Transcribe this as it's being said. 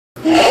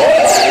I'm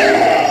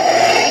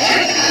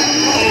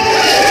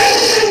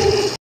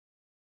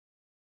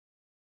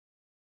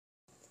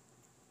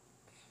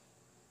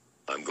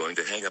going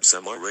to hang up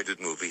some R-rated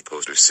movie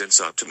posters since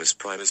Optimus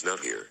Prime is not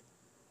here.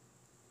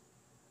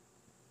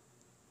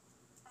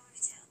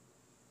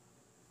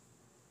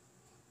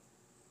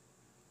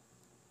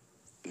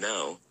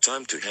 Now,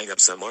 time to hang up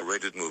some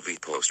R-rated movie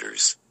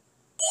posters.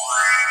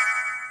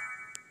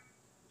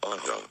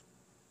 Aha.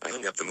 I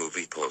hung up the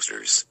movie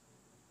posters.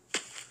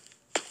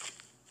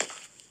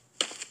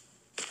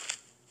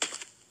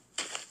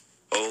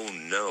 Oh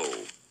no.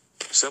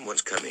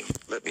 Someone's coming.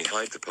 Let me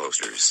hide the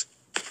posters.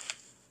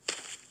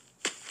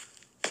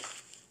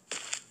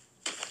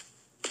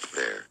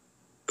 There.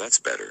 That's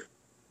better.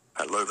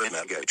 Hello there,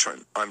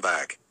 Megatron. I'm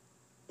back.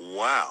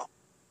 Wow.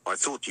 I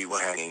thought you were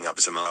hanging up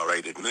some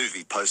R-rated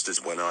movie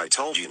posters when I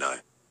told you no.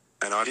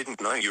 And I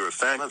didn't know you're a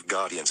fan of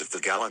Guardians of the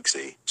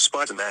Galaxy,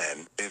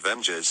 Spider-Man,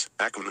 Avengers,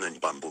 Aquaman and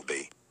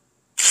Bumblebee.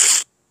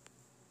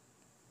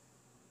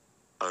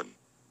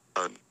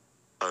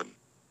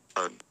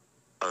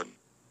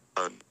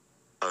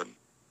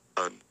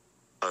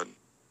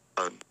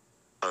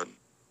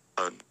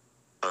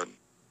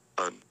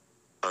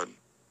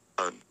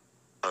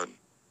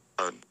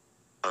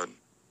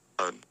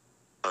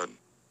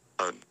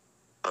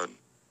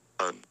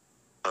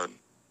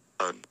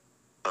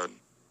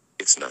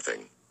 It's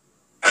nothing.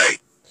 Hey,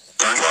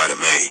 don't lie to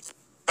me.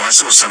 I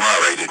saw some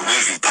R-rated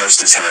movie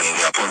posters hanging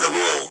up on the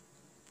wall.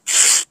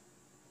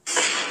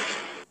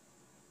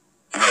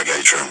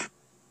 Megatron,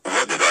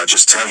 what did I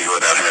just tell you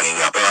about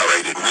hanging up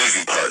R-rated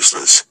movie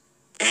posters?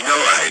 You know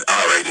I hate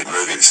R-rated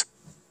movies.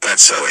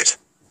 That's so it.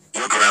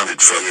 You're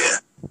grounded for a year.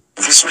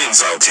 This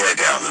means I'll tear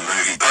down the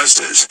movie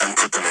posters and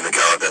put them in the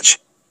garbage.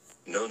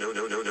 No.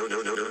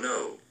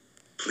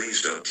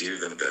 Please don't tear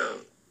them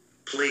down.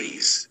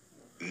 Please.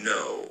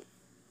 No.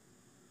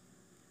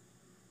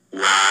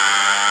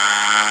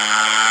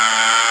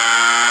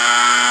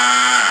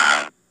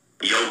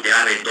 Yo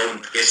Gary,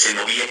 don't get in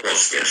movie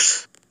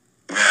posters.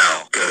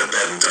 Now, go to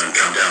bed and don't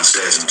come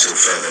downstairs until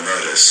further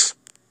notice.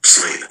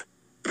 Sleep.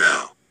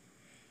 Now.